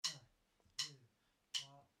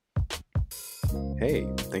Hey,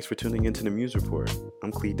 thanks for tuning into the Muse Report.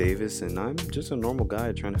 I'm Clee Davis, and I'm just a normal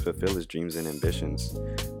guy trying to fulfill his dreams and ambitions.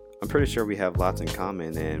 I'm pretty sure we have lots in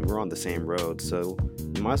common, and we're on the same road, so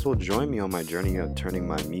you might as well join me on my journey of turning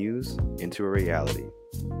my muse into a reality.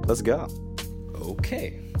 Let's go.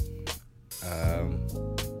 Okay.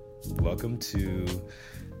 Welcome to...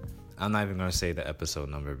 I'm not even going to say the episode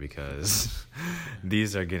number because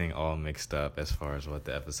these are getting all mixed up as far as what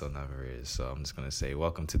the episode number is. So I'm just going to say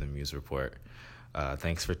welcome to the Muse Report.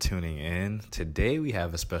 Thanks for tuning in. Today we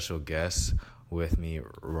have a special guest with me,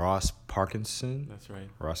 Ross Parkinson. That's right.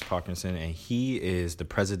 Ross Parkinson, and he is the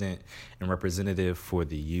president and representative for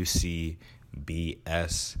the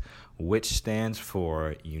UCBS, which stands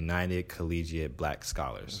for United Collegiate Black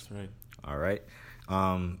Scholars. That's right. All right.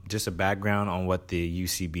 Just a background on what the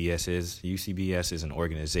UCBS is. UCBS is an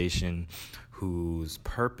organization whose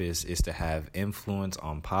purpose is to have influence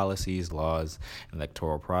on policies, laws, and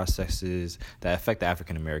electoral processes that affect the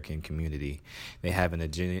African American community. They have an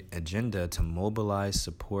agenda to mobilize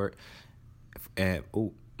support for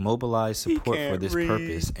this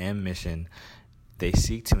purpose and mission. They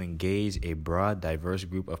seek to engage a broad, diverse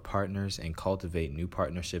group of partners and cultivate new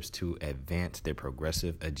partnerships to advance their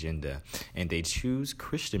progressive agenda. And they choose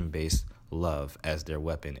Christian-based love as their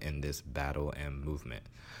weapon in this battle and movement.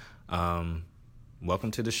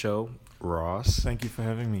 Welcome to the show, Ross. Thank you for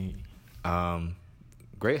having me.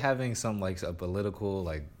 Great having some a political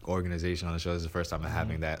organization on the show. This is the first time I'm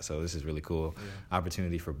having that, so this is really cool. Yeah.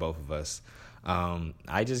 Opportunity for both of us.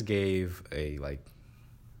 I just gave a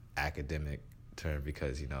academic term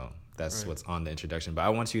because that's right. What's on the introduction, but I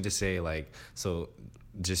want you to say so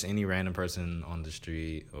just any random person on the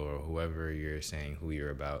street or whoever you're saying who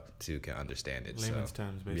you're about to can understand it. Layman's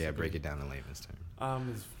terms, basically. Yeah, break it down in layman's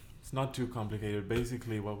terms. It's not too complicated.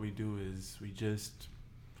 Basically what we do is we just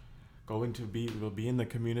we'll be in the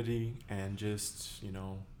community and just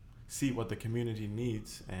see what the community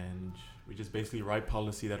needs, and we just basically write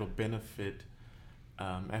policy that'll benefit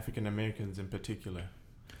African Americans in particular.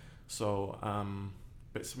 So,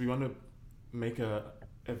 but we want to make our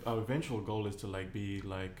eventual goal is to be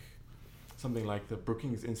something like the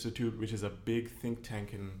Brookings Institute, which is a big think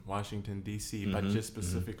tank in Washington, D.C., but just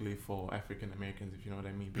specifically for African Americans, if you know what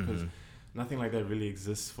I mean, because nothing like that really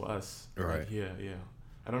exists for us right here. Yeah,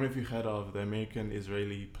 I don't know if you heard of the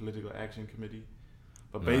American-Israeli Political Action Committee,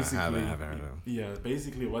 but basically, I haven't heard of. Yeah,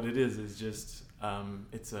 basically what it is just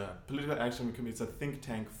it's a political action committee. It's a think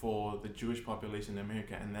tank for the Jewish population in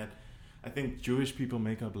America, and that I think Jewish people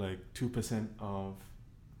make up 2% of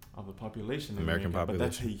the population in American America, population. But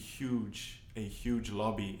that's a huge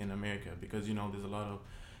lobby in America because there's a lot of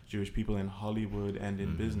Jewish people in Hollywood and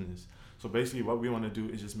in business. So basically, what we want to do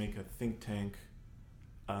is just make a think tank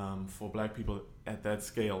for Black people at that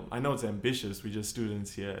scale. I know it's ambitious. We're just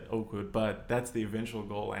students here at Oakwood, but that's the eventual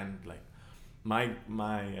goal. And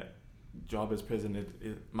my job as president,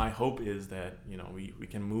 my hope is that we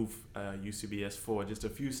can move UCBS forward just a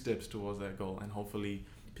few steps towards that goal, and hopefully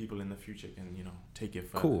people in the future can take it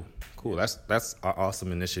further. Cool. Yeah. That's an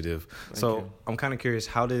awesome initiative. Thank you. I'm kind of curious,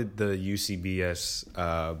 how did the UCBS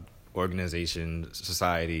organization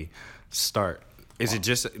society start? Did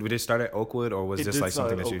it start at Oakwood, or was this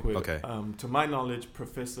something that you... Okay. To my knowledge,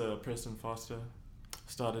 Professor Preston Foster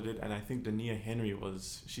started it, and I think Dania Henry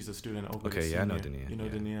she's a student at Oakwood. Okay, yeah, I know Dania. You know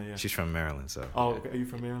Dania, yeah. She's from Maryland, so... Oh, okay. Are you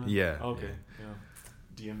from Maryland? Yeah. Okay,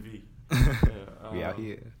 yeah. DMV. We out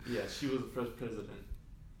here. Yeah, she was the first president.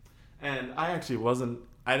 And I didn't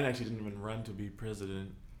even run to be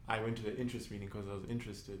president. I went to the interest meeting because I was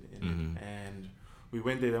interested in it. And we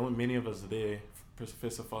went there. There weren't many of us there.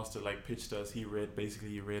 Professor Foster pitched us. He read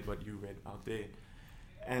what you read out there.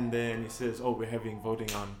 And then he says, we're having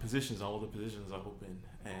voting on positions. All the positions are open.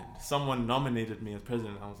 And someone nominated me as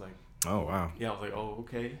president. I was like, oh, wow. Yeah, I was like, oh,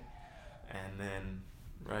 okay. And then...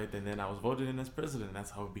 Right, and then I was voted in as president.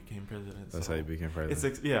 That's how I became president. That's how you became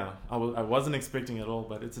president. I wasn't expecting it at all,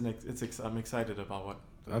 but I'm excited about what.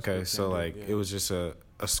 Okay, so it was just a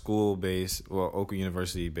school-based, Oakland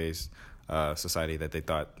University-based society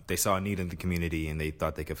that they saw a need in the community, and they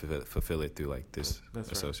thought they could fulfill it through this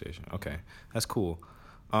association. Right. Okay, that's cool.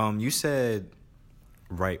 You said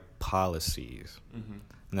write policies.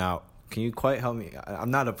 Now, can you quite help me?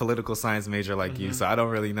 I'm not a political science major like you, so I don't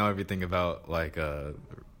really know everything about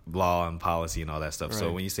law and policy and all that stuff. Right.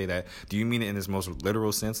 So when you say that, do you mean it in its most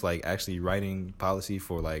literal sense, actually writing policy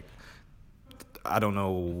for I don't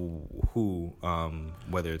know who,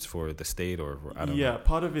 whether it's for the state or I don't know. Yeah,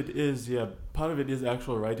 part of it is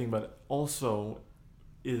actual writing, but also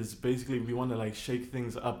is basically we want to shake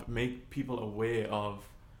things up, make people aware of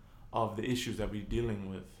the issues that we're dealing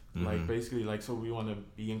with. Like basically, like, so we want to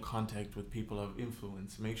be in contact with people of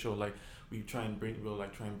influence. Make sure like we'll try and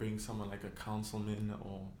bring someone like a councilman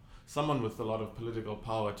or someone with a lot of political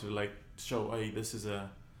power to like show, hey, this is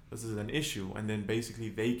an issue, and then basically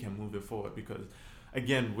they can move it forward. Because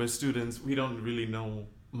again, we're students, we don't really know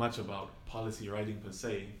much about policy writing per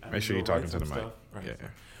se. Make sure you're talking to the mic. Right. Yeah.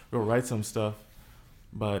 So we'll write some stuff,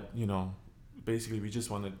 but basically we just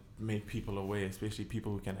want to make people aware, especially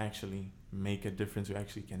people who can actually make a difference, who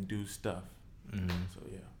actually can do stuff. So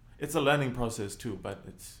yeah, it's a learning process too, but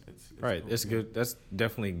it's right. cool. It's good. That's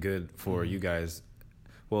definitely good for you guys.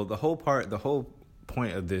 Well, the whole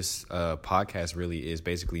point of this podcast really is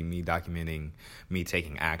basically me documenting me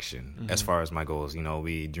taking action as far as my goals.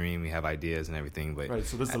 We dream, we have ideas and everything, but right.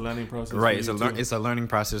 So this is a learning process. Right. It's a learning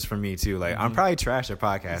process for me too. Like I'm probably trash at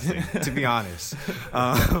podcasting, to be honest.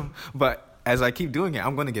 But as I keep doing it,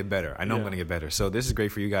 I'm going to get better. I know I'm going to get better. So this is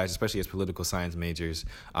great for you guys, especially as political science majors.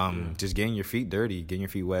 Just getting your feet dirty, getting your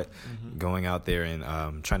feet wet, going out there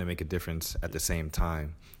and trying to make a difference at the same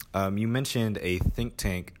time. You mentioned a think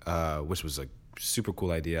tank, which was a super cool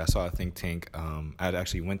idea. I saw a think tank. I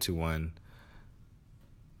actually went to one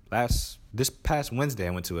this past Wednesday. I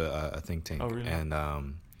went to a think tank. Oh, really?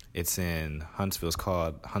 And it's in Huntsville. It's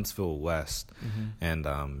called Huntsville West, and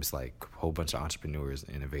it's like a whole bunch of entrepreneurs,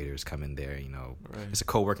 innovators come in there. Right. It's a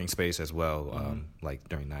co-working space as well, like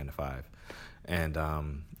during 9 to 5. And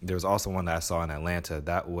there was also one that I saw in Atlanta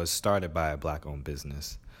that was started by a Black-owned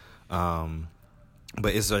business.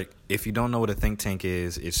 But it's like, if you don't know what a think tank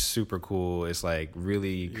is, it's super cool. It's like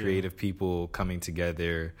really creative people coming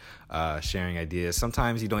together, sharing ideas.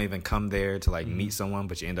 Sometimes you don't even come there to like meet someone,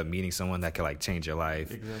 but you end up meeting someone that can like change your life.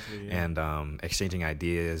 Exactly. Yeah. And exchanging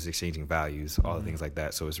ideas, exchanging values, all the things like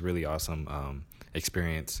that. So it's really awesome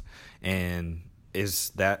experience. And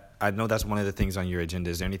I know that's one of the things on your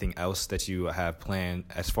agenda. Is there anything else that you have planned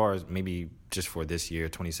as far as maybe just for this year,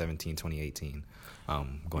 2017, 2018?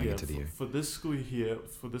 Going into the year. For this school year,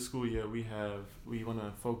 we want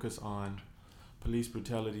to focus on police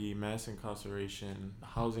brutality, mass incarceration,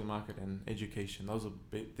 housing market, and education. Those are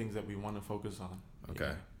big things that we want to focus on.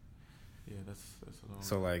 Okay. Yeah, that's a lot.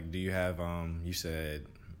 So like, do you have you said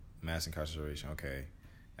mass incarceration? Okay,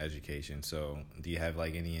 education. So do you have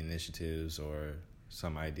like any initiatives or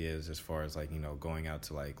some ideas as far as like going out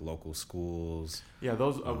to like local schools? Yeah,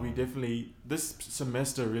 those are we definitely. This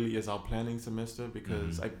semester really is our planning semester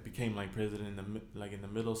because I became like president in the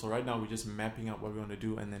middle. So right now we're just mapping out what we want to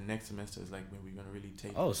do, and then next semester is like when we're gonna really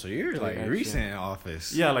take. Oh, so you're like action. recent in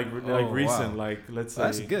office? Yeah, like recent. Wow. Like let's say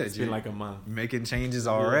that's good. It's been like a month. Making changes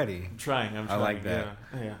already. Yeah, I'm trying. I like that.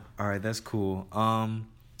 Yeah. All right, that's cool.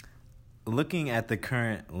 Looking at the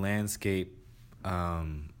current landscape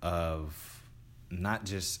of not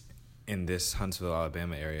just in this Huntsville,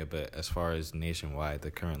 Alabama area, but as far as nationwide,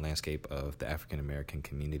 the current landscape of the African American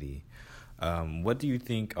community, what do you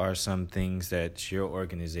think are some things that your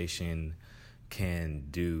organization can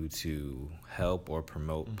do to help or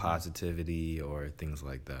promote positivity or things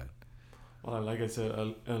like that? Well, like I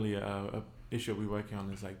said earlier, a issue we're working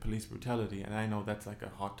on is like police brutality, and I know that's like a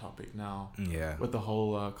hot topic now. Yeah. With the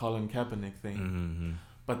whole Colin Kaepernick thing.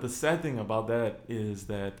 But the sad thing about that is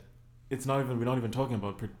that we're not even talking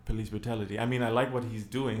about police brutality. I mean, I like what he's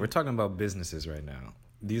doing. We're talking about businesses right now.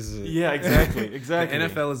 Exactly. The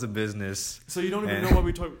NFL is a business. So you don't even know what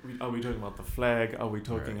we talk. Are we talking about the flag? Are we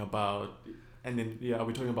talking about? And then are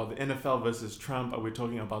we talking about the NFL versus Trump? Are we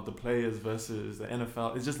talking about the players versus the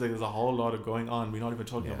NFL? It's just like there's a whole lot of going on. We're not even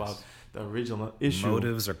talking about the original issue.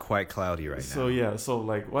 Motives are quite cloudy right now. So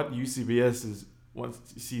like what UCBS is. Once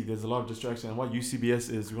you see, there's a lot of distraction, and what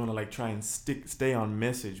UCBS is, we want to like try and stay on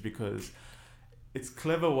message, because it's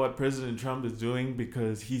clever what President Trump is doing,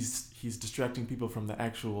 because he's distracting people from the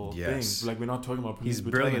actual things. Like, we're not talking about police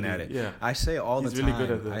brutality. He's brilliant at it. Yeah, I say all the time. He's really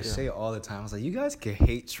good at that. I say all the time. I was like, you guys can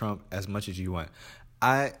hate Trump as much as you want.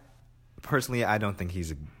 Personally, I don't think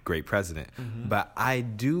he's a great president, but I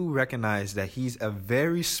do recognize that he's a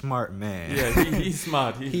very smart man. Yeah, he's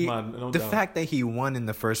smart. He's smart. No the doubt. fact that he won in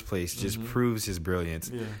the first place just proves his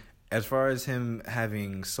brilliance. Yeah. As far as him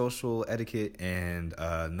having social etiquette and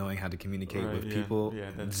knowing how to communicate with people,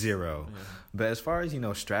 zero. Yeah. But as far as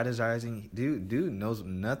strategizing, dude knows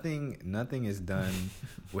nothing is done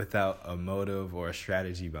without a motive or a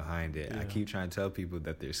strategy behind it. I keep trying to tell people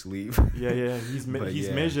that they're asleep. He's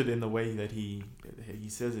measured in the way that he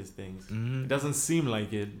says his things. It doesn't seem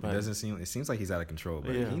like it, but it seems like he's out of control.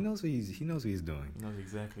 But he knows what he's doing. He knows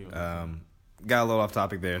exactly what he's doing. Got a little off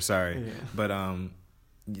topic there. Sorry, but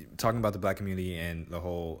talking about the Black community and the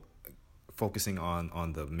whole focusing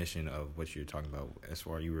on the mission of what you're talking about as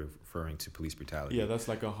far as you were referring to police brutality. Yeah, that's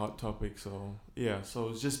like a hot topic. So yeah, so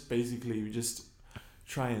it's just basically we just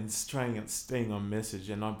trying and staying on message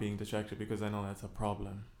and not being distracted, because I know that's a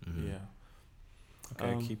problem. Mm-hmm. Yeah.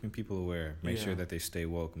 Okay, keeping people aware. Make sure that they stay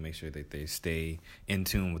woke. Make sure that they stay in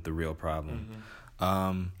tune with the real problem.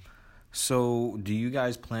 Mm-hmm. So do you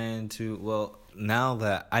guys plan to? Well, now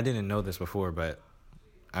that I didn't know this before, but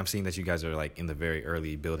I'm seeing that you guys are like in the very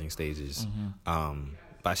early building stages. Mm-hmm.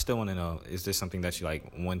 But I still want to know: is this something that you like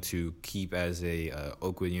want to keep as a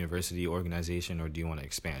Oakwood University organization, or do you want to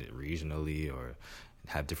expand it regionally, or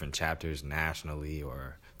have different chapters nationally,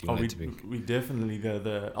 or do you want it to be? We definitely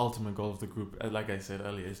the ultimate goal of the group, like I said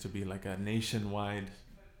earlier, is to be like a nationwide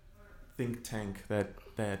think tank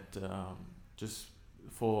that just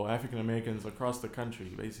for African Americans across the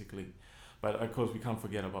country, basically. But of course, we can't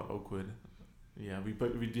forget about Oakwood. Yeah, we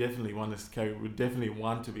definitely want to carry. We definitely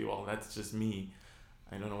want to be. Well, that's just me.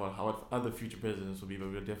 I don't know how other future presidents will be, but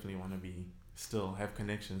we definitely want to be still have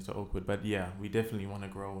connections to Oakwood. But yeah, we definitely want to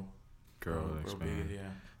grow bigger.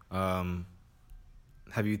 Yeah.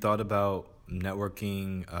 Have you thought about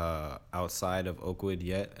networking outside of Oakwood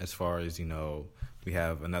yet? As far as we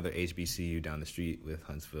have another HBCU down the street with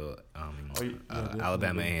Huntsville,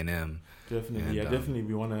 Alabama A&M. Definitely, definitely.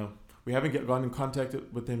 We haven't gotten in contact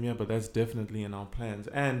with them yet, but that's definitely in our plans.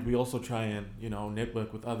 And we also try and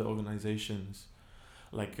network with other organizations.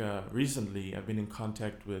 Like recently, I've been in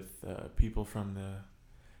contact with people from the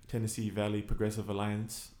Tennessee Valley Progressive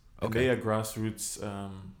Alliance. And they are a grassroots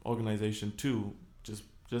organization too,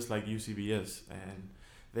 just like UCBS, and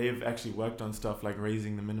they've actually worked on stuff like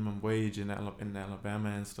raising the minimum wage in Alabama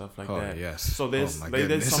and stuff like that. Yes. So there's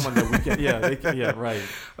someone that we can right.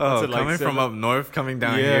 Oh, so coming from up north, coming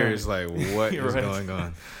down here is like, what is going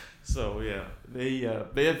on? So yeah,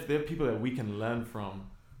 they're people that we can learn from,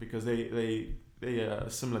 because they are a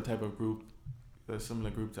similar type of group. They're a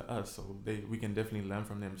similar group to us, so we can definitely learn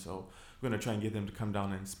from them. So we're gonna try and get them to come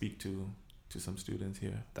down and speak to some students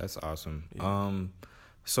here. That's awesome. Yeah.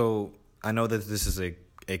 So I know that this is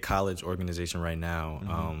a college organization right now.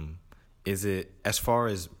 Mm-hmm. Is it, as far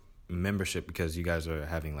as membership, because you guys are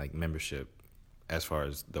having like membership as far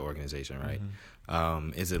as the organization, right?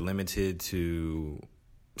 Mm-hmm. Is it limited to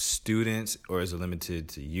students, or is it limited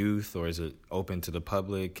to youth, or is it open to the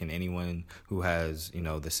public? Can anyone who has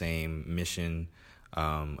the same mission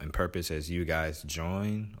and purpose as you guys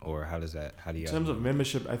join, or how do you? In terms of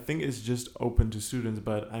membership, I think it's just open to students,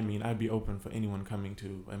 but I mean, I'd be open for anyone coming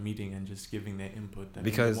to a meeting and just giving their input.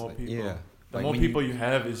 Because the more people you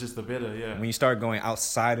have, is just the better. Yeah. When you start going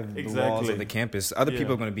outside of the walls of the campus, other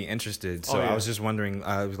people are going to be interested. So I was just wondering.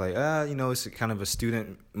 I was like, it's kind of a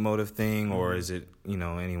student motive thing, or is it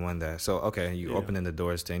anyone that? So you opening the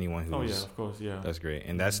doors to anyone who's. Oh yeah, of course, yeah. That's great,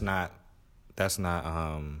 and that's not.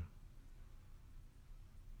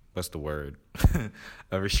 What's the word?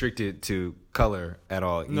 Restricted to color at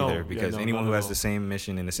all either, because anyone who has the same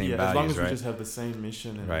mission and the same values, as long as right? we just have the same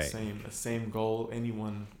mission and the same goal,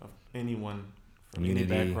 anyone from any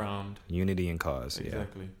background, unity and cause.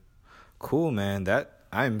 Exactly. Yeah. Cool, man. That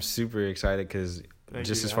I'm super excited, because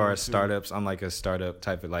just as far as startups, I'm like a startup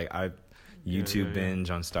type of I YouTube binge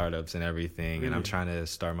on startups and everything, really? And I'm trying to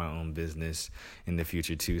start my own business in the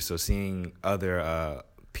future too. So seeing other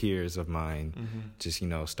peers of mine, just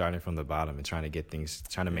starting from the bottom and trying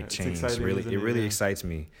to make change, really excites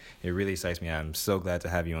me. It really excites me. I'm so glad to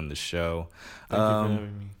have you on the show. Thank you for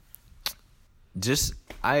having me.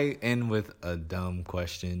 I end with a dumb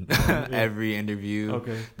question every interview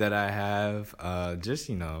that I have, just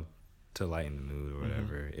to lighten the mood or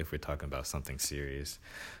whatever, if we're talking about something serious.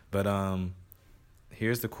 But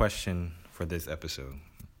here's the question for this episode.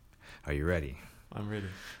 Are you ready? I'm ready.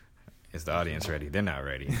 Is the audience ready? They're not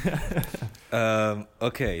ready.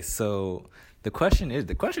 Okay, so the question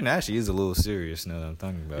actually is a little serious now that I'm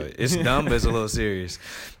talking about it. It's dumb, but it's a little serious.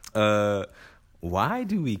 Why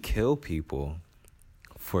do we kill people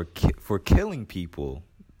for killing people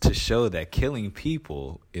to show that killing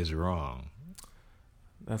people is wrong?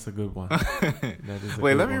 That's a good one.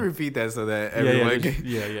 Wait, let me repeat that so that everyone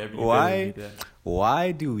can...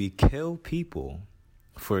 Why do we kill people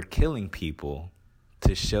for killing people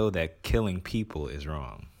to show that killing people is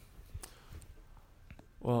wrong?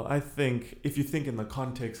 Well, I think if you think in the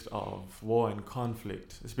context of war and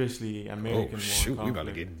conflict, especially American war and conflict. We about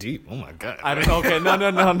to get deep. Oh my God. I don't know. Okay, no.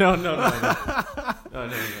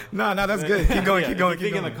 No, that's good. Keep going. If you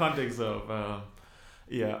think in the context of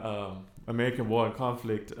American war and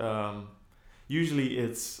conflict, usually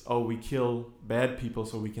it's we kill bad people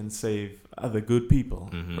so we can save other good people,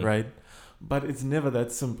 right? But it's never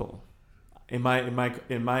that simple. In my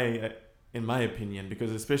in my opinion,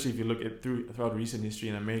 because especially if you look at throughout recent history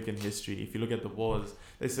and American history, if you look at the wars,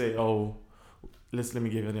 they say, let me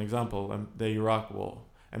give you an example. The Iraq War.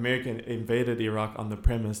 America invaded Iraq on the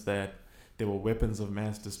premise that there were weapons of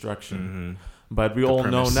mass destruction. Mm-hmm. But we all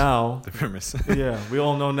know now. The premise. Yeah, we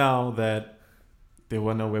all know now that there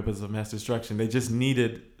were no weapons of mass destruction. They just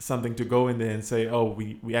needed something to go in there and say,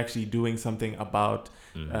 we actually doing something about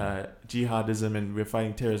jihadism and we're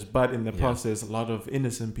fighting terrorists. But in the process, a lot of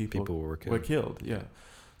innocent people were killed. Yeah.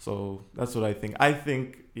 So that's what I think.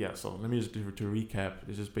 So let me just do to recap.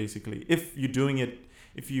 It's just basically, if you're doing it,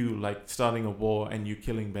 if you like starting a war and you're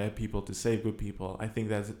killing bad people to save good people, I think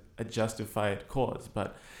that's a justified cause.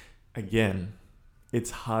 But again,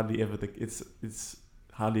 it's hardly ever the case.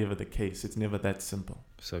 It's never that simple.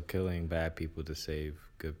 So killing bad people to save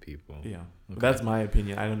good people. Yeah, okay. That's my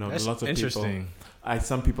opinion. I don't know. That's lots of interesting.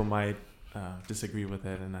 Some people might disagree with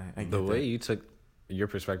that, and I get the way that. You took your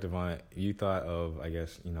perspective on it, you thought of, I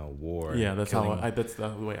guess, war. Yeah, that's killing. That's the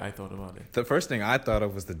way I thought about it. The first thing I thought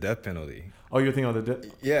of was the death penalty. Oh, you're thinking of the death?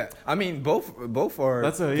 Yeah, I mean both are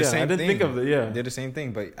the same I didn't thing. think of it. Yeah, they're the same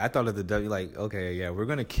thing. But I thought of the death. Like, okay, yeah, we're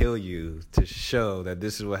gonna kill you to show that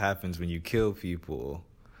this is what happens when you kill people.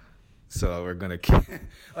 So we're gonna kill.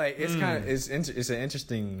 Like, it's kind of it's an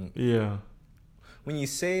interesting. Yeah. When you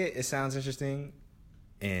say it, it sounds interesting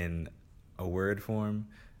in a word form.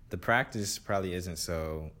 The practice probably isn't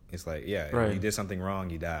so. It's like, if you did something wrong,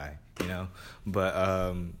 you die.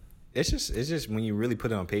 But it's just when you really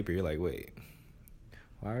put it on paper, you're like, wait,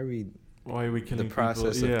 why are we killing the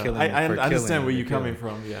process people? of killing? I understand killing where you're coming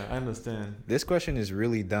from. Yeah, I understand. This question is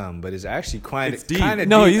really dumb, but it's actually kind of deep.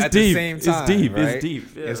 It's at the same time. It's deep. Right? It's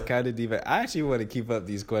deep. Yeah. It's kind of deep. I actually want to keep up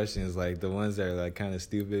these questions, like the ones that are like kind of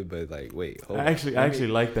stupid, but like, wait, hold on. I actually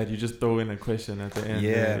like that. You just throw in a question at the end.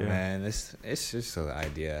 Yeah, man. It's just an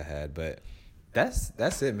idea I had, but.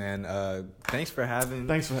 That's it, man. Thanks for having.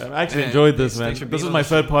 I actually enjoyed this, man. This is my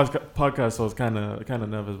third podcast, so I was kind of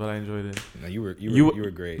nervous, but I enjoyed it. No, you were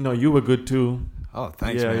great. No, you were good too. Oh,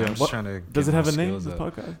 thanks, man. I'm just trying to. Does it have a name? This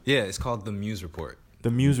podcast? Yeah, it's called The Muse Report.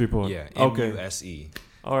 The Muse Report. Yeah. Okay. MUSE.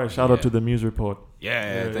 All right. Shout out to The Muse Report.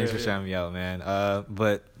 Yeah. Thanks for shouting me out, man.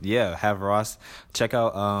 But yeah, have Ross check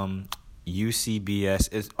out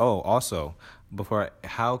UCBS. Also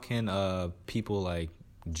how can people like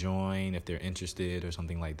join if they're interested or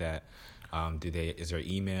something like that? Is there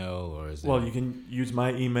email or is there... Well, you can use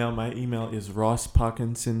my email. My email is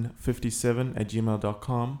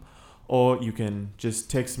rossparkinson57@gmail.com, or you can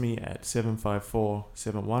just text me at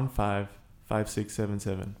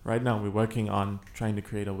 754-715-5677. Right now we're working on trying to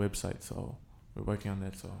create a website, so we're working on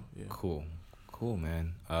that. So yeah. Cool,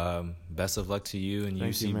 man. Best of luck to you and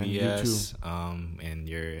Thank UCBS and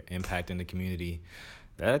your impact in the community.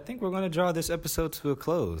 I think we're going to draw this episode to a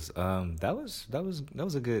close. That was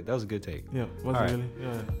a good take. Yeah, was it really?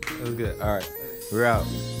 Yeah. That was good. All right, we're out.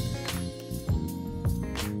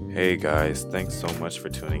 Hey guys, thanks so much for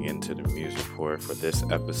tuning in to the Muse Report for this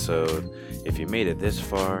episode. If you made it this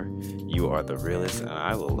far, you are the realest and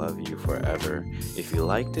I will love you forever. If you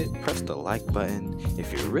liked it, press the like button.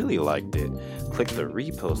 If you really liked it, click the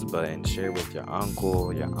repost button, share with your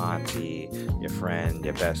uncle, your auntie, your friend,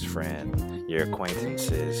 your best friend, your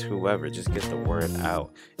acquaintances, whoever. Just get the word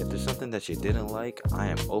out. If there's something that you didn't like, I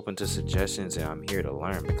am open to suggestions and I'm here to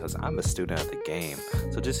learn because I'm a student of the game.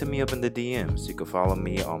 So just hit me up in the DMs. You can follow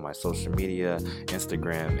me on my social media,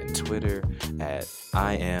 Instagram and Twitter at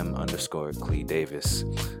 @IM_Clee Davis.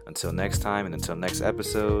 Until next time and until next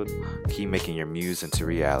episode, keep making your muse into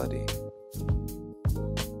reality.